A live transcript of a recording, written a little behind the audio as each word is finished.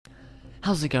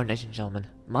How's it going, ladies and gentlemen?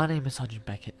 My name is Sergeant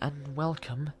Beckett, and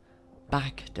welcome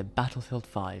back to Battlefield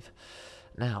 5.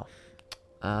 Now,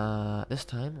 this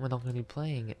time we're not going to be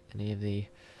playing any of the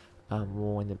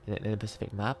war in the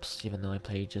Pacific maps, even though I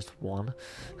played just one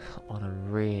on a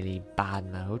really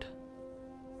bad mode.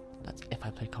 That's if I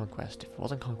played Conquest. If it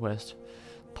wasn't Conquest,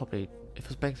 probably if it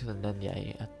was Breakthrough, then yeah,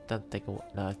 I don't think it.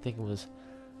 No, I think it was.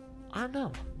 I don't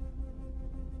know.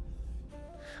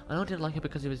 I don't didn't like it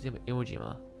because it was the Iwo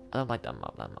Jima. I don't like that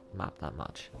map that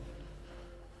much.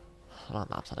 A lot of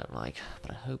maps I don't like,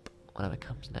 but I hope whatever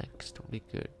comes next will be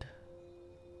good.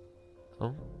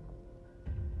 Oh.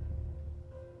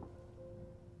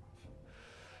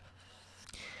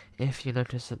 If you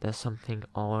notice that there's something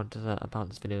odd about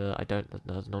this video that that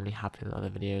doesn't normally happen in other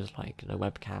videos, like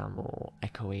webcam or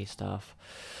echoey stuff,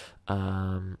 or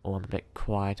I'm a bit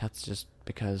quiet, that's just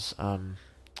because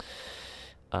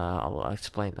I'll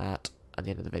explain that at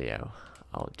the end of the video.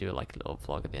 I'll do like a little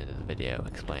vlog at the end of the video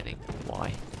explaining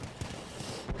why.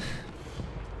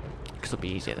 Because it'll be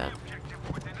easier then.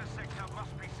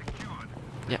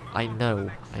 Yeah, I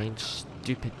know. I ain't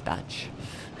stupid batch.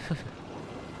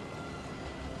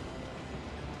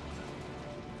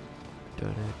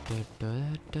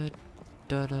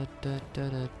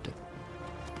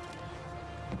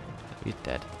 He's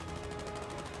dead.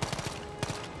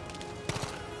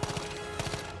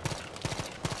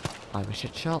 I'm a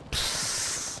shit shot.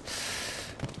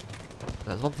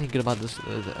 There's one thing good about this.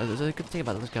 There's a good thing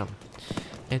about this gun.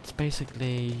 It's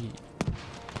basically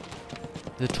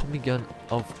the Tommy gun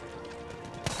of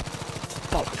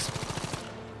bollocks.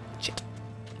 Shit.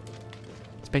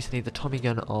 It's basically the Tommy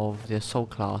gun of the assault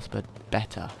class, but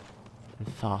better and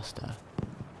faster.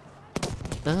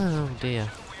 Oh dear.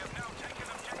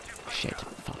 Shit.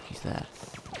 Fuck, he's there.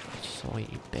 Saw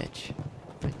you, bitch.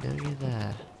 I know you're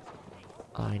there.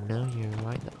 I know you're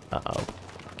right there. Uh-oh.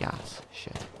 Gas.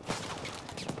 Shit.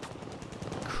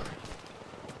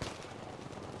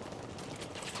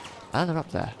 Ah, they're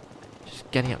up there. Just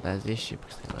getting up there is the issue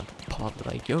because they're gonna pop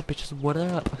like, yo bitches, what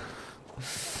up?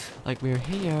 Like, we're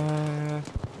here.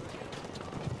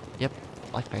 Yep,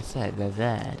 like I said, they're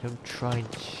there. Don't try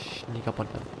and sneak up on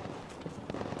them.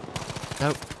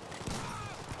 Nope.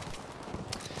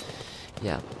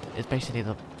 Yeah, it's basically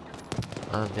the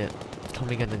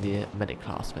Tommy gun in the medic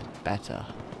class, but better.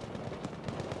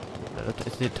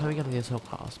 It's the Tommy gun in the assault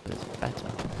class, but it's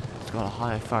better. It's got a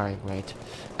higher firing rate,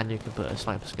 and you can put a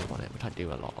sniper scope on it, which I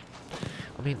do a lot.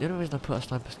 I mean, the only reason I put a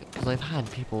sniper scope, because I've had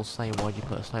people say, why'd you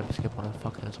put a sniper scope on a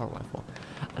fucking assault rifle?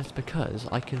 And it's because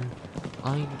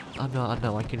I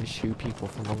know I can shoot people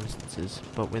from long distances,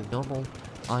 but with normal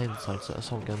iron sights that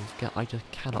assault guns get, I just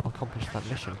cannot accomplish that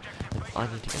mission. And I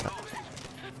need to get that.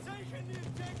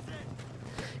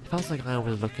 If I was the guy I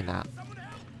was looking at,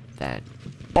 then,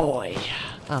 boy!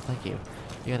 Oh, thank you.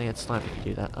 You're gonna get sniped if you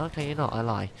do that. Okay, you're not, I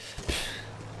lie.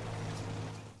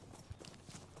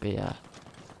 But yeah,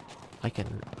 I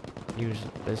can use,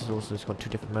 this is also, it's got two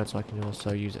different modes, so I can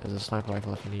also use it as a sniper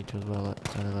rifle if I need to as well,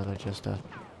 rather than just a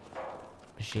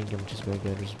machine gun, which is very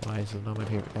good, which is why it's not my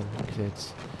favorite gun, because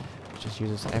it just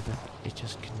uses everything,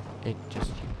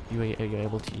 you're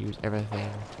able to use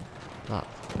everything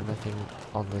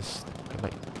on this,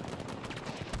 like,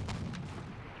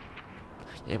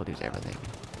 you're able to use everything.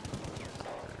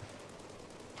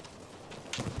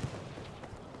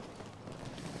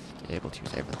 You're able to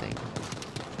use everything.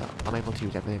 I'm able to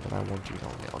use everything that I want to use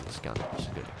on this gun, which is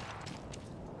good.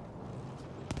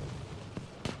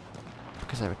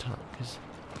 Because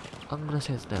I'm gonna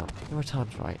say this now, there are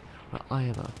times, right, where I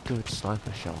am a good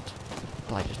sniper shot,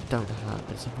 but I just don't have,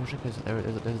 it's unfortunate because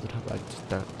there's the times I just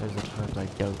don't, there's the times I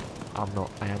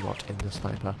am not in the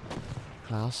sniper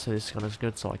class, so this gun is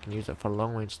good, so I can use it for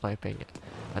long range sniping,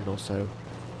 and also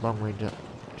long range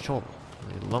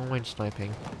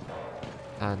sniping,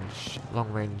 and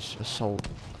long range assault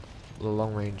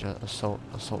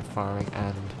firing,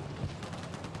 and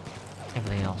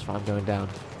everything else. Right, I'm going down.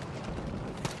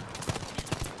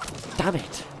 Damn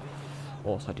it!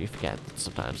 Also, I do forget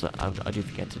sometimes that I do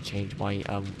forget to change my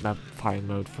firing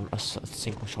mode from a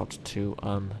single shot to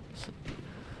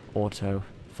auto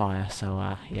fire.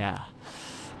 So yeah,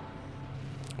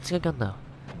 it's a good gun though.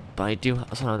 But I do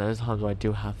sometimes there's times where I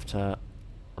do have to.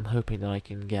 I'm hoping that I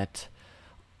can get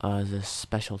the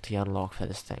specialty unlock for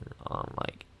this thing.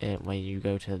 When you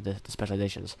go to the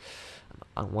specializations,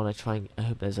 I want to try and I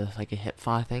hope there's like a hip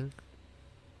fire thing.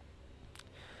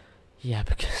 Yeah,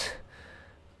 because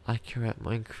accurate,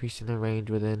 increasing the range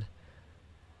within.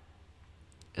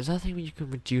 Is that a thing where you can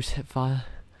reduce hip fire?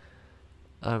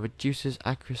 Reduces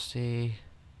accuracy.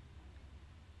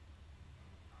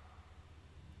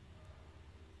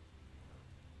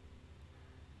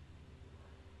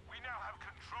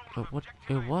 What?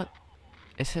 What?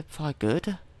 Is hipfire good?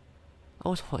 I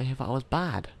always thought hipfire was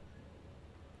bad.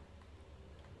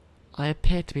 I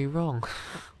appear to be wrong.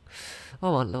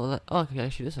 Oh, well, oh, okay,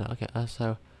 actually, this is okay.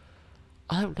 So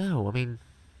I don't know. I mean,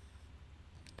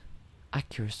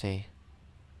 accuracy.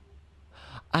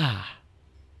 Ah,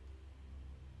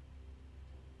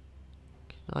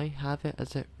 can I have it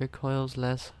as it recoils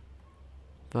less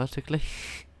vertically?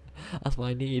 That's what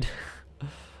I need.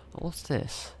 What's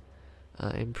this?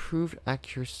 Improved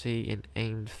accuracy in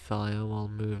aimed fire while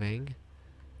moving.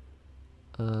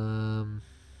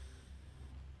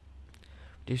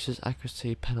 Reduces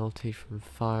accuracy penalty from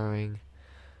firing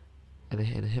and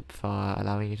hitting a hip fire,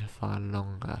 allowing you to fire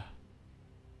longer.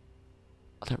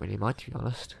 I don't really mind, to be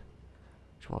honest.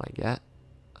 That's what I get.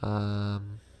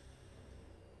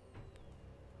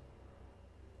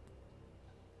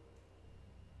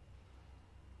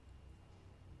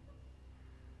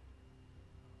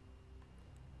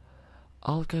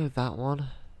 I'll go that one.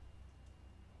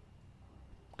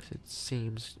 Because it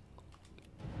seems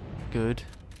good.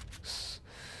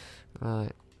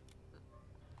 Right.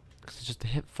 It's just a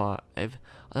hip fire.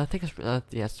 I think it's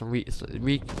yeah. The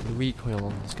recoil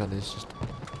on this gun is just.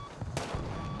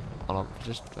 Hold on,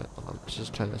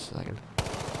 just try this a second.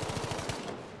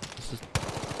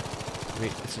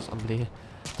 This is unbelievable.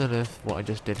 I don't know if what I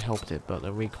just did helped it, but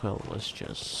the recoil was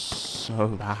just so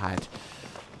bad.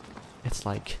 It's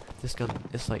like this gun.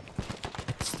 It's like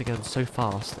the gun so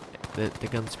fast. The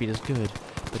gun speed is good,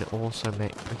 but it also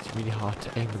makes it really hard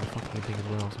to aim the fucking thing as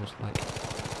well. So it's like,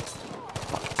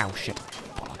 fuck, ow, shit,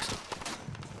 bollocks,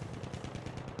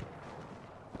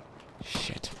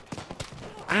 shit,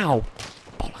 ow,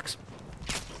 bollocks,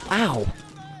 ow.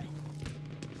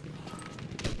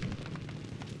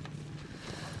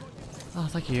 Oh,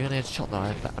 thank you. You only had a shot there.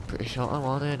 I'm pretty sure.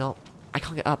 Oh, no, no, I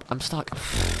can't get up. I'm stuck.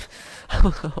 I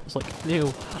was like,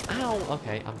 no, ow.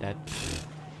 Okay, I'm dead.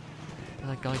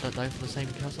 That guy don't die from the same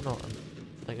curse or not?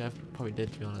 I think I probably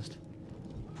did, to be honest.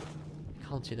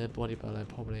 Can't see their body, but I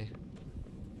probably.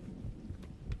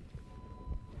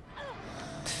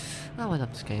 Oh, I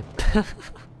love this game.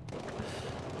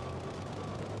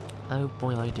 Oh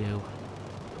boy, I do.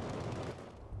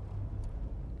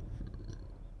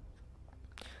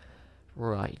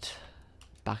 Right,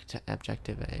 back to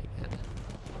objective A again.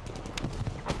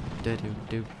 Do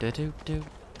do do do do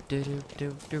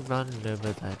do. Do run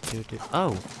over that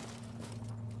Oh!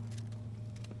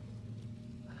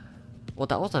 Well,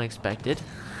 that was unexpected.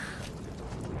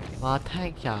 Well,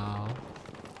 thank y'all.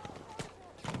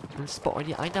 Been spotted.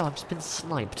 Yeah, I know. I've just been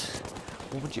sniped.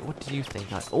 What do you think?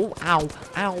 Oh, ow,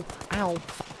 ow, ow!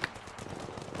 Fuck.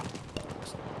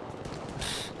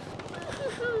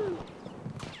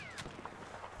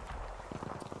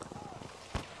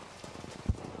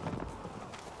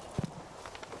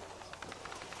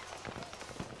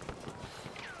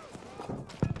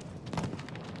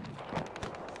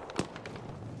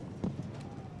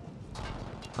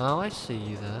 Oh, I see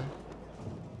you there.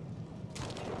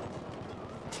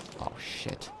 Oh,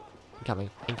 shit. Incoming,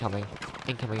 incoming,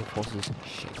 incoming forces.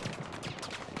 Shit.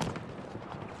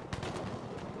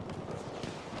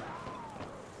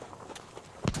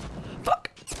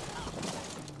 Fuck!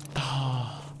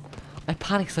 Oh, I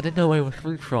panicked because I didn't know where it was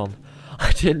coming from.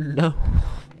 I didn't know.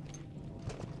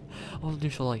 I wasn't too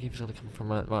sure like, if it was going to come from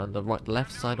the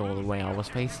left side or the way I was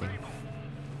facing.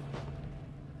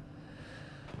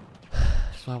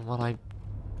 So when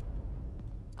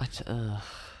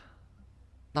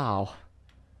now.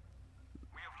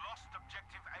 We have lost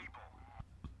objective Able.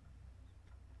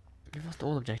 We've lost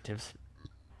all objectives.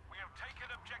 We have taken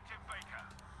objective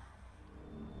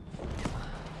Baker.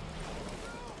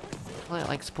 Can I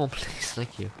like spawn, please?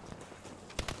 Thank you.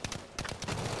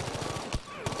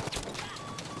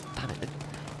 Damn it!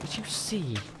 Did you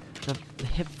see the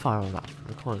hip fire on that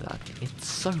recording? That it's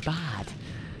so bad.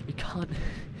 You can't.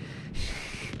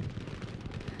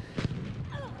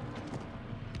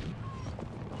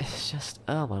 It's just,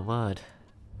 oh my word.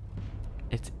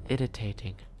 It's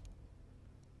irritating.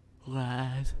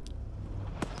 Lad.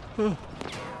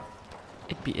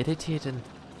 It'd be irritating.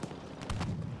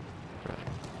 Right.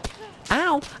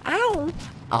 Ow! Ow!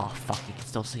 Oh fuck, you can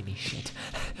still see me, shit.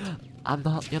 You're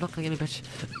not gonna get me, bitch.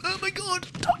 Oh my god!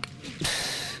 Duck!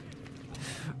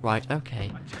 Right,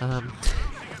 okay.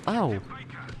 Oh.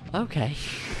 Okay.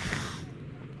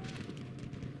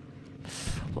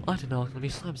 Well, I don't know, I'm gonna be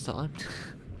slime time.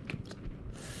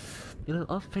 You know,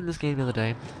 I was playing this game the other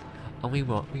day, and we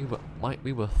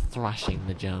were thrashing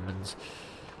the Germans.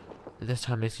 This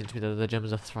time it seems to be that the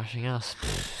Germans are thrashing us.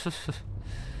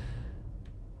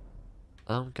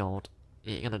 Oh god,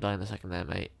 you're gonna die in a second there,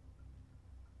 mate.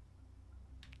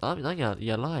 Oh, no,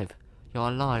 you're alive. You're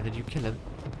alive. Did you kill him?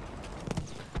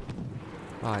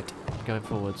 Right, going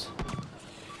forwards.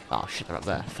 Oh shit, they're up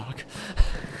there. Fuck.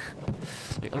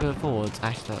 I'm going forwards.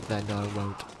 Actually, not there. No, I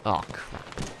won't. Oh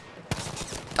crap.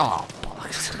 Oh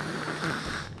bollocks.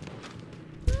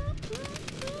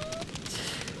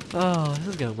 Oh, this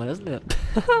is going well, isn't it?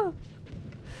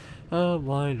 Oh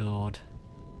my lord.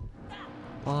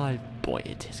 My boy,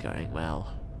 it is going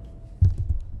well.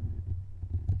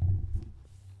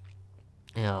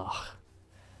 Ugh.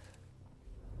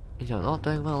 We are not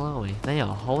doing well, are we? They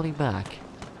are holding back.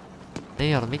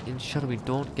 They are making sure we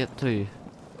don't get through.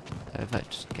 In fact,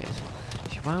 just in case.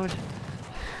 Why would...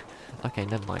 Okay,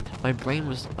 never mind. My brain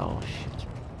was... Oh, shit.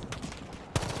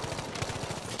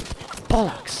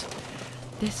 Bollocks!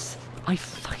 This... I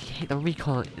fucking hate the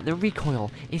recoil. The recoil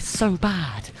is so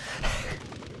bad.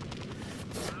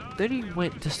 The only way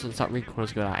distance that recoil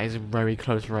is good at is in very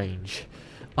close range.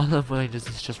 Other ranges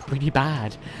is just really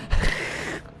bad.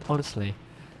 Honestly.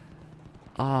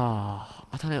 Ah,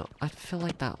 I don't know. I feel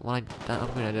like that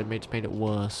upgrade I did made it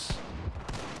worse.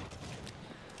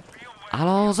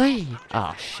 Allons-y!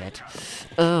 Ah, shit.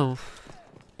 Oh.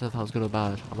 Don't know if that was good or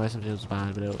bad. I might have it was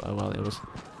bad, but oh well, it was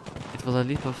a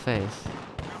leap of faith.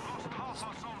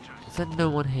 Is there no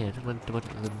one here? There's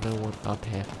no one up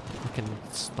here. I can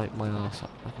snipe my ass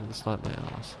up. I can snipe my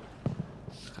ass.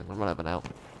 I'm gonna run over now.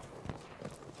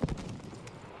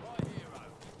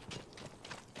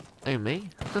 Oh, me?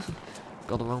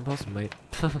 Got the wrong person, mate.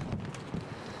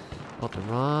 Got the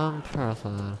wrong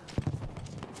person.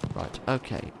 Right,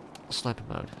 okay. Sniper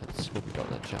mode. Let's see what we got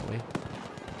then, shall we?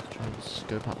 Let's try and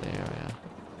scope out the area.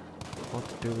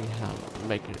 What do we have?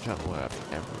 Making sure we're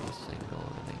every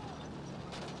single thing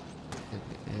in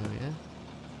the area.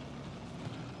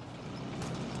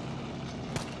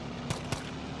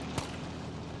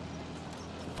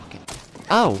 Fuck it.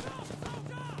 Oh!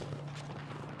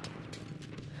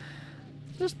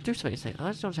 Just do something.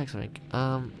 I just want to check something.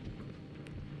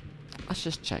 Let's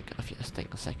just check a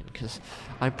second, because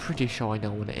I'm pretty sure I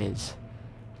know what it is.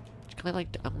 Can I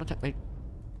like? I'm gonna check my. I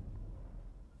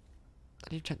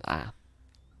need to check. Ah.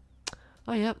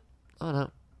 Oh yep. Oh no.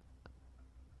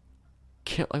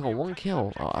 Kill. I got 1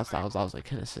 kill. Oh, that was like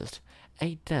kill assist.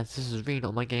 8 deaths. This is really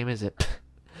not my game, is it?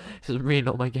 This is really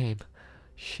not my game.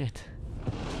 Shit.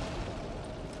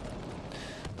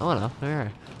 Oh no.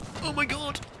 Where? Oh my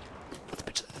god.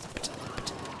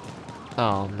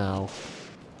 Oh no.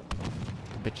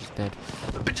 The bitch is dead.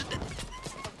 The bitch is dead.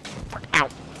 Ow.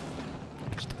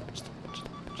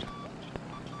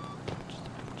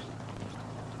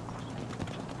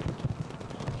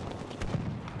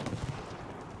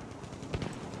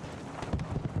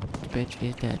 The bitch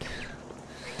is dead.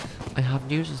 I have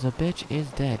news as the bitch is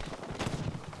dead.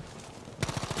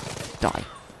 Die.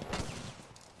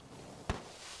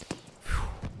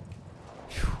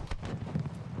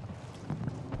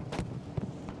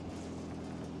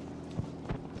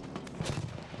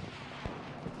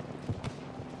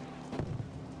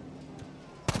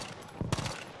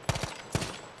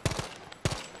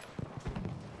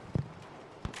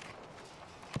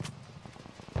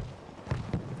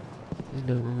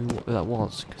 No, what that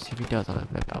was, because if he does, I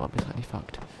might be slightly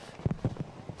fucked.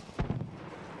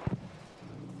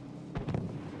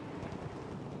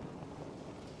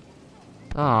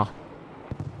 Ah.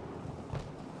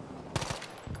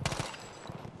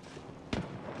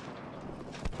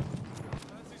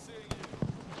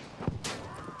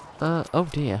 Oh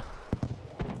dear.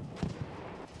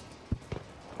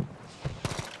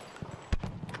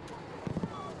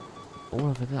 All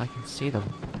over there, I can see them.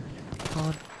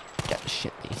 Can't get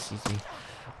shit this easy.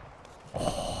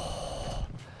 Oh.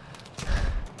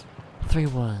 3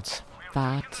 words.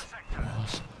 That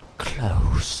was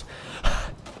close.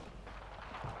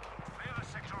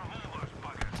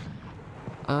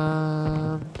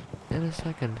 In a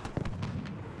second.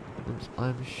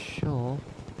 I'm sure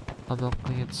I'm not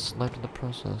going to get sniped in the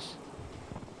process.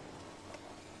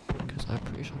 Because I'm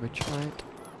pretty sure we tried.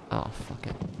 Oh, fuck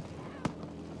it.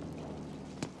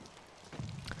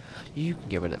 You can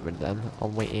get rid of them. I'll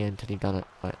wait here until you've done it.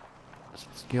 Right.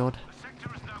 Secured.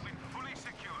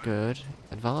 Good.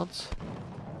 Advance.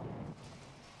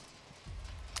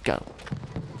 Go.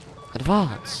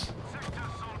 Advance.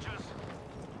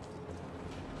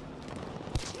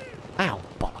 Ow,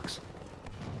 bollocks.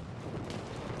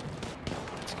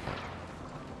 Let's go.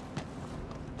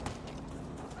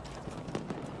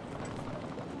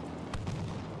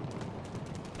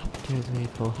 Hop 2, 3,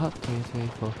 4, hop 2, 3,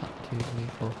 4, hop 2, 3,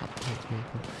 4, hop 2, 3,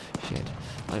 4. Shit.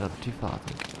 I got too far, I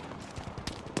think.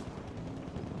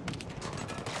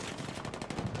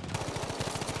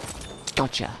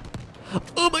 Gotcha.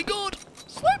 Oh my god!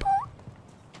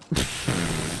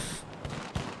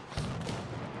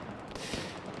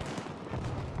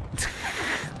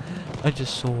 I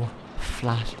just saw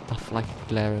flash of like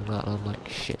glaring light and I'm like,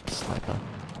 shit, sniper.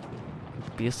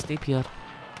 Be asleep here.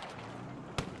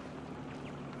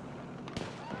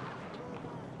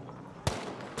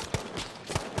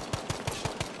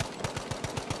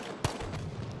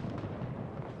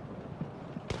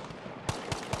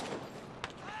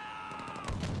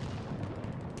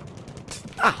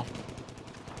 Ow!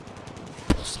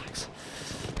 Ball sacks.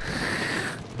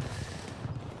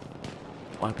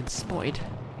 Oh, I've been spotted.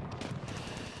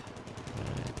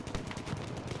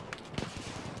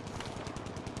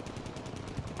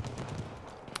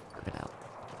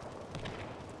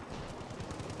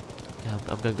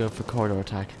 I'm gonna go for corridor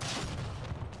attack.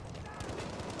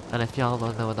 And if y'all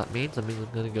don't know what that means, I'm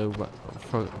gonna go run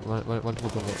towards one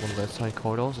of those side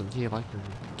corridors and see if I can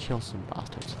kill some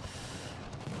bastards.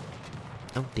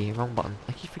 Oh dear, wrong button.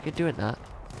 I keep forgetting doing that.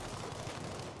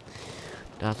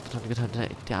 Now it's time to go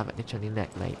to have an itch on your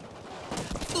neck, mate.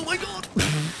 Oh my god!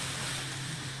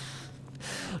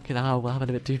 Okay, now we're having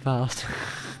a bit too fast.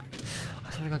 I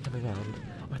saw a guy coming around.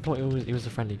 I thought he was a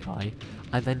friendly guy.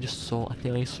 I then just saw, I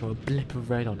think I saw a blip of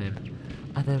red on him.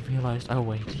 And then realised, oh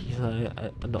wait, he's not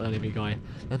an enemy guy.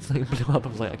 Then something blew up, I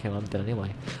was like, okay, well, I'm dead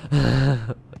anyway.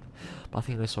 But I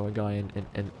think I saw a guy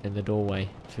in the doorway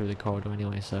through the corridor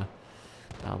anyway, so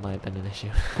that might have been an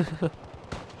issue.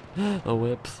 Oh,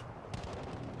 whoops.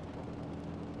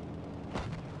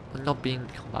 I'm not being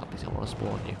combat because I want to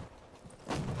spawn you.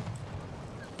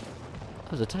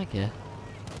 There's a tag here.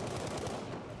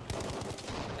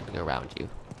 I'm gonna go around you.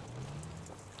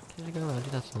 Can I go around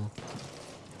you? That's all.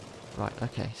 Right,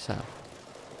 okay, so.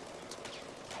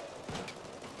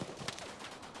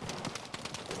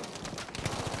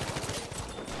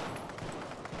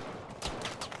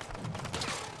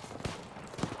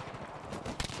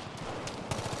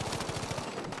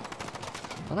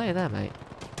 I know you're there, mate.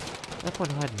 No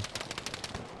point in hiding.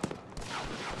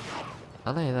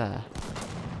 I know you're there.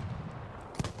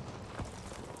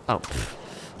 Oh, pff.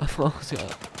 I thought I was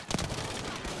gonna...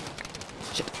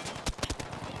 Shit.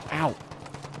 Ow!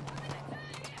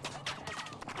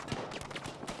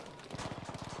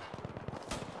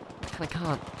 I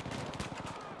can't.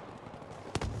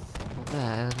 Not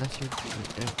there, unless you move.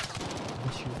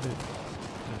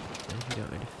 If you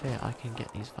don't interfere, I can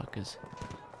get these fuckers.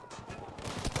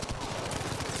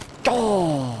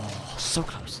 Oh, so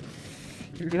close.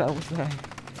 You knew I was there.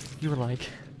 You were like,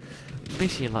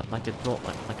 basically like a draw,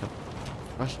 like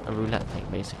a roulette thing,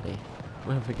 basically.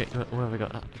 Whoever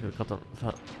got that, who got the.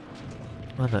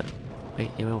 Oh no,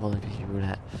 wait, it will be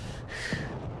roulette.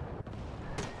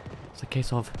 It's a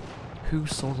case of who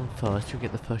saw them first, who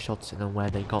get the first shots in, and where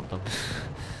they got them.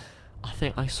 I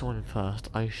think I saw him first.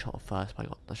 I shot first, but I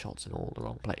got the shots in all the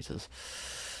wrong places.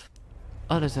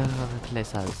 Oh, there's another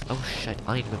place as. Oh shit,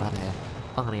 I need to move out of here.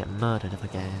 I'm gonna get murdered if I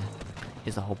get here.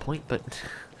 Is the whole point, but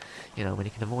you know, when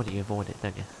you can avoid it, you avoid it,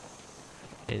 don't you?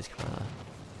 It is kinda.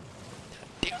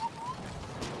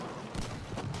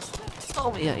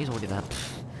 Oh yeah, he's already there.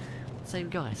 Same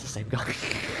guy, it's the same guy.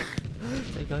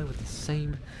 Same guy with the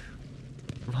same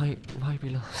right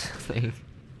below thing.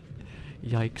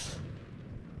 Yikes.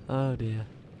 Oh dear.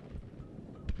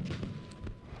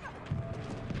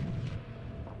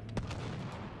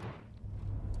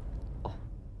 Oh.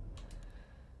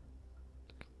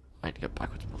 I need to go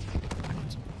backwards.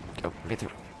 Go, get through.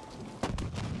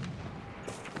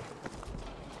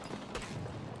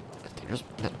 That's dangerous.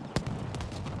 No.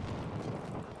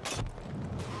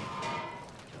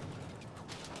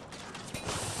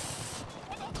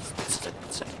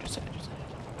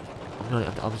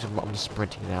 I'm just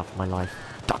sprinting now for my life.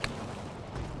 Duck!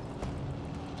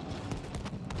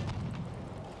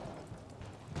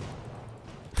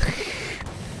 I'm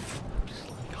just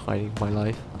like hiding my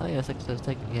life. Oh yeah, it's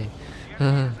taking the game.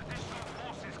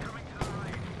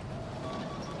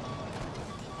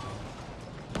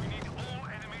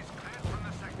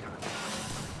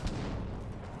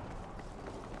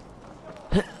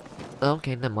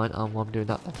 Okay, never mind. I'm doing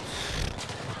that then.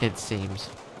 It seems.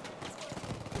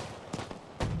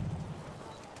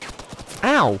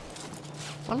 Ow!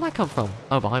 Where did that come from?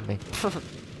 Oh, behind me.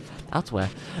 That's where.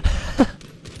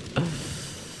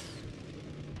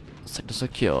 Sector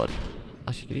secured.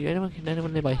 Actually, can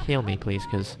anyone nearby heal me, please?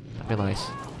 Because that'd be nice.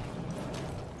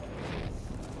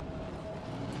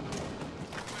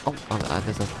 Oh,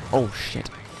 there's a. Oh shit.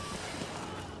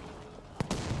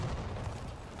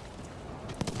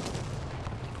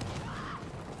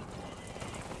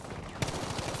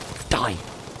 Die!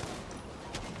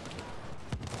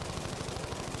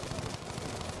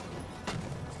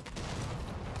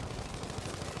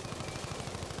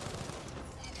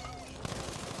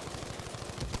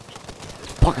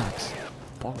 Bockaxe.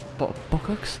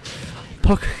 Bockaxe?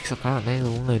 Bockaxe, apparently, the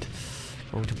word.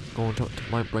 Going to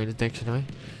my brain's dictionary.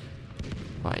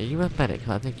 Right, are you a medic?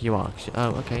 I think you are.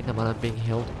 Oh, okay, no man, I'm being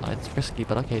healed. It's risky,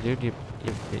 but okay, dude, you're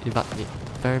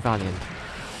very valiant.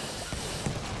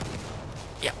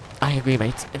 Yeah, I agree,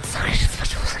 mate. Inside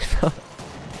special.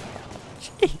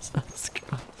 Jesus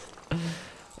Christ.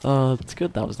 Oh, it's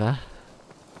good that was there.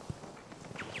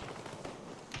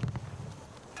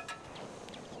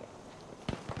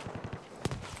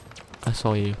 I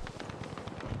saw you.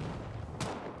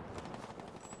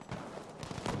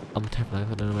 I'm terrified.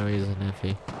 I don't know where he is in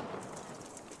FE.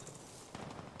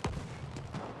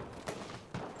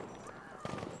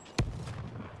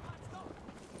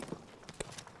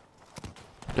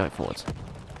 Go forwards.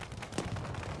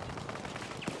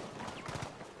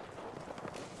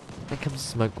 Here comes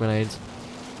smoke grenades.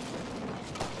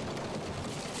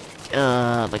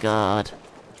 Oh my god.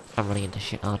 I'm running into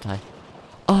shit, aren't I?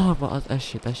 Oh, what? That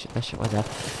shit right there.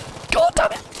 God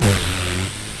damn it!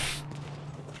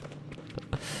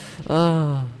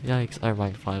 Oh, yikes. I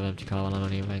ranked 5 empty car and I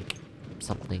only rank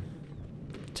something.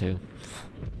 2.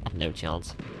 I had no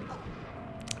chance.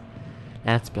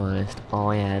 Let's be honest,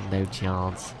 I had no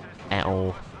chance. At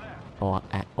all. Or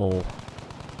at all.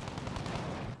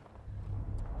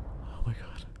 Oh my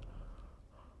god.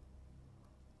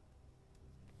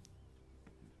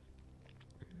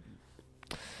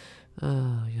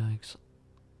 Oh, yikes.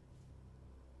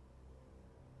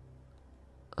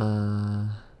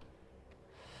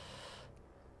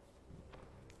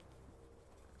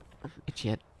 It's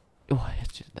yet. Oh,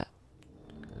 it's just that.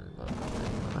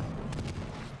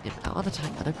 Yeah, out of the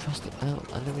tank, I don't trust it. I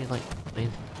don't really like. I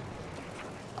mean,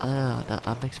 I don't know. I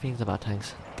have mixed feelings about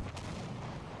tanks.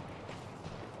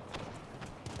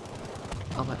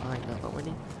 Oh my god, no,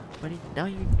 but now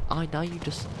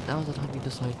now's the time you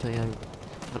decide to,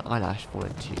 have an eyelash fall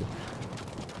into you.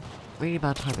 Really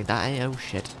bad timing, that ain't oh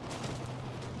shit.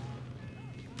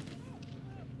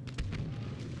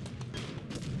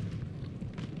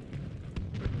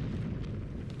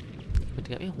 Going to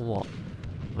get me or what?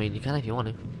 I mean, you can if you want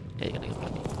to. Yeah, you're gonna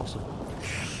get me. Awesome.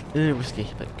 Risky,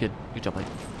 but good. Good job, mate.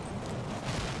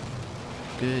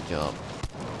 Good job.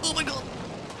 Oh my god!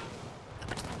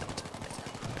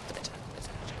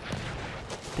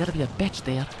 There'll be a bitch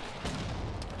there.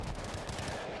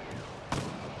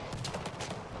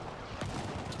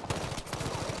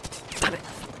 Damn it!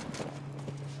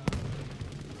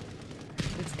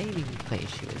 It's aiming play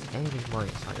issue. It's aiming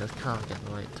right. I just can't get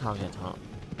the right target on.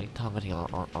 Like targeting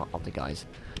on the guys.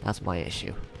 That's my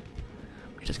issue.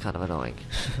 Which is kind of annoying.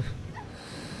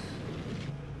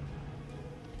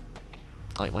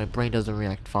 Like my brain doesn't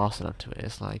react fast enough to it.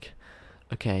 It's like,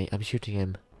 okay, I'm shooting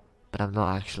him, but I'm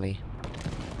not actually.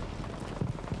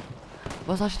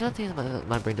 Well, actually, I don't think that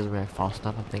my brain doesn't react fast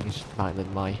enough. I think it's just the fact that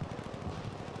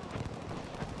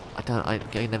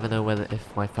I never know whether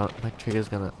if my trigger's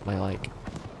gonna,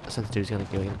 sensitivity's gonna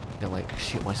like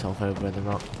shoot myself over in the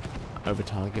wrong, over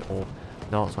target or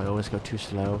not. So I always go too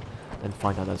slow, then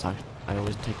find out that I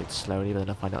always take it slowly, but then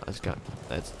I find out the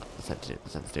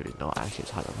sensitivity is not actually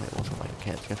as high as I thought. So I'm like,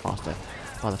 okay, let's go faster.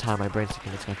 By the time my brain's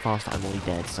thinking let's go faster, I'm already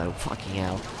dead. So fucking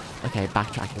hell. Okay,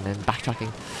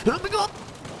 backtracking. Oh my god!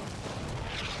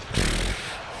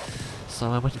 So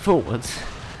I went forwards.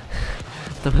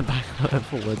 Then went back and went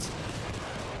forwards.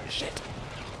 Shit.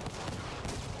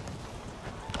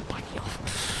 I'm backing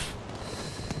off.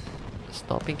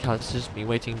 Stop being counted, it's just me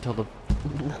waiting until the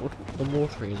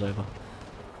mortar is over.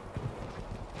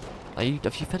 Have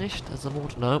you finished? Has the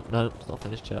mortar? No, it's not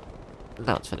finished yet.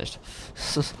 Now it's finished.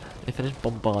 They finished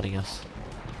bombarding us.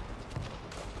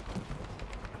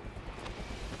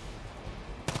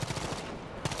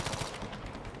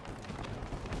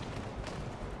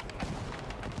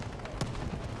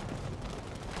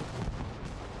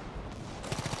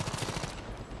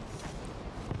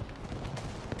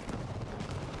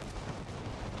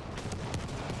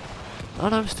 Oh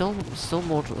no, still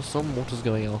mortars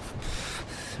going off.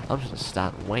 I'm just gonna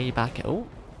stand way back. Oh,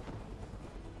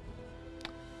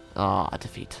 a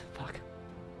defeat. Fuck.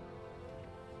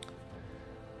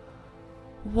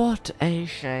 What a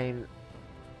shame.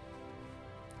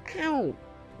 Ow,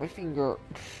 my finger.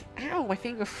 Ow, my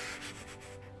finger.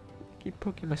 Keep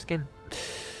poking my skin.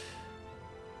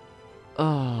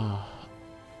 Oh,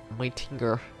 my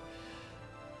finger.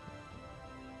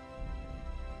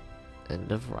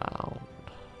 End of round.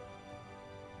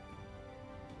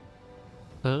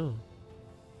 Oh.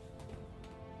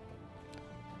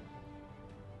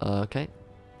 Okay.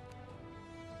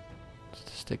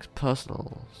 Statistics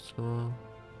personal score.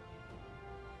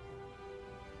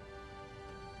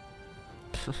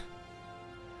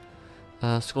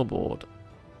 Scoreboard.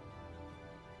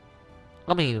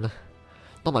 I mean,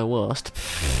 not my worst.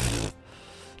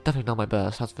 Definitely not my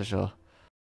best, that's for sure.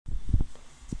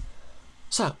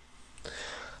 So,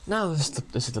 now this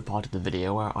is the part of the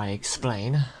video where I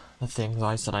explain the things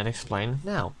I said I'd explain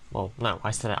now. Well, no,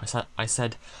 I said that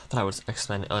I would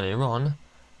explain it earlier on.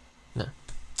 No.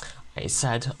 I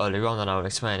said earlier on that I would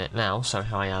explain it now, so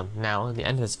here I am now at the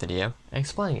end of this video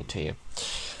explaining it to you.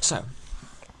 So,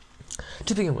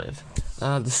 to begin with,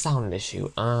 the sound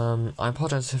issue. I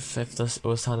apologise if this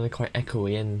was sounding quite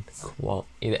echoey and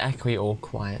either echoey or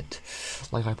quiet.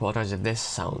 Like, I apologise if this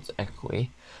sounds echoey,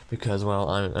 because, well,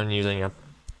 I'm using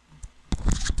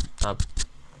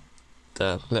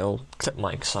the little clip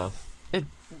mic, so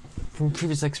from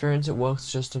previous experience it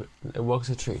works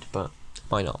a treat, but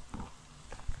why not?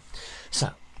 So,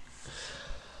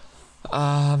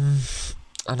 I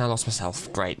now lost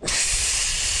myself. Great.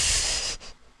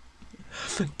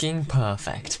 Fucking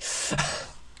perfect.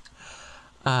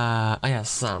 Yes,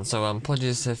 sound. So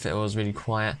apologies if it was really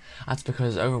quiet. That's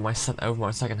because over my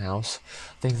second house,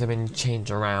 things have been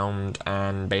changed around,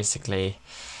 and basically,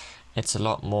 it's a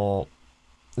lot more.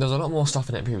 There was a lot more stuff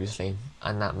in it previously,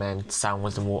 and that meant sound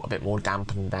was a bit more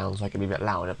dampened down, so I could be a bit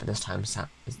louder. But this time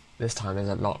there's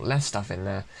a lot less stuff in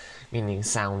there, meaning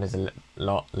sound is a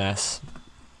lot less.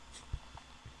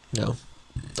 No,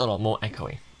 a lot more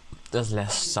echoey. There's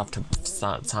less stuff to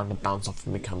sound to bounce off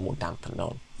and become more dampened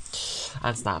on.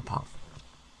 That's that part.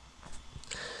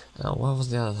 Now, what was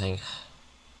the other thing?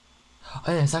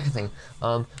 Oh yeah, second thing.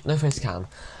 No face cam.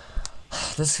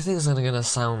 This thing is gonna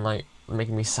sound like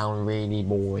making me sound really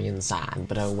boring and sad,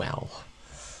 but oh well.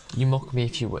 You mock me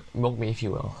if you will.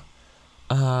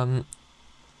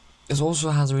 This also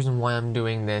has a reason why I'm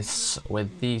doing this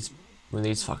with these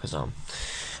fuckers on.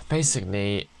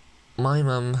 Basically, my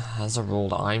mum has a rule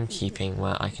that I'm keeping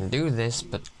where I can do this,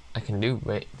 but I can do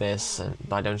this,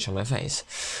 but I don't show my face.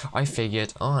 I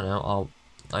figured, oh no,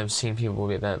 I've seen people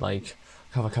with that like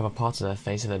cover parts of their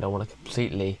face, and they don't want to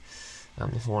completely.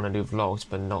 If I want to do vlogs,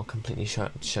 but not completely show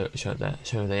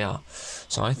who they are.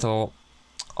 So I thought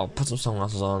I'll put some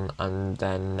sunglasses on, and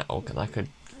then that could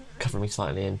cover me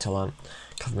slightly until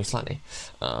which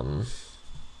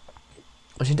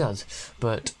it does.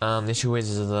 But the issue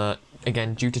is that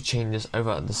again, due to changes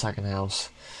over at the second house,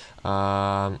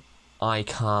 I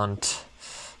can't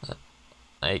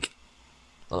like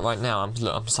right now.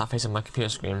 I'm sat facing my computer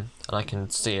screen, and I can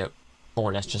see it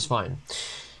more or less just fine.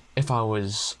 If I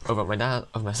was over at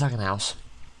my second house,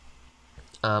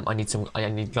 I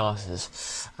need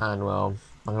glasses, and well,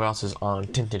 my glasses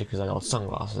aren't tinted because I got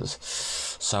sunglasses,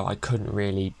 so I couldn't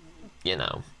really, do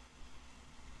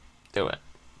it.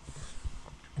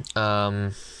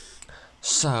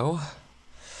 So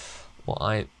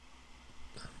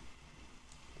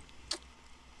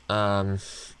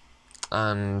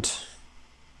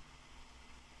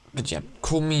but yeah,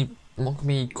 mock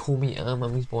me, call me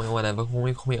mummy's boy or whatever, call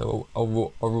me a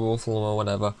wolf or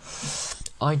whatever.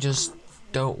 I just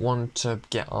don't want to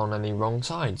get on any wrong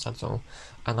sides, that's all.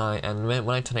 And when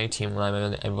I turn 18, when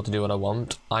I'm able to do what I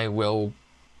want, I will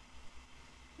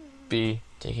be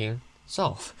taking this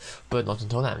off, but not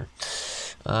until then.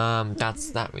 That's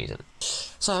that reason.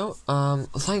 So,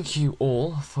 thank you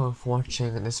all for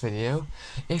watching this video.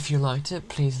 If you liked it,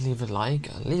 please leave a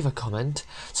like, leave a comment,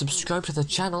 subscribe to the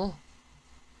channel.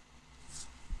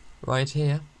 Right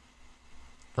here,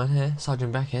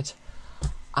 Sergeant Beckett.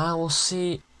 I will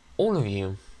see all of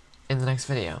you in the next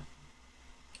video.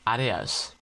 Adios.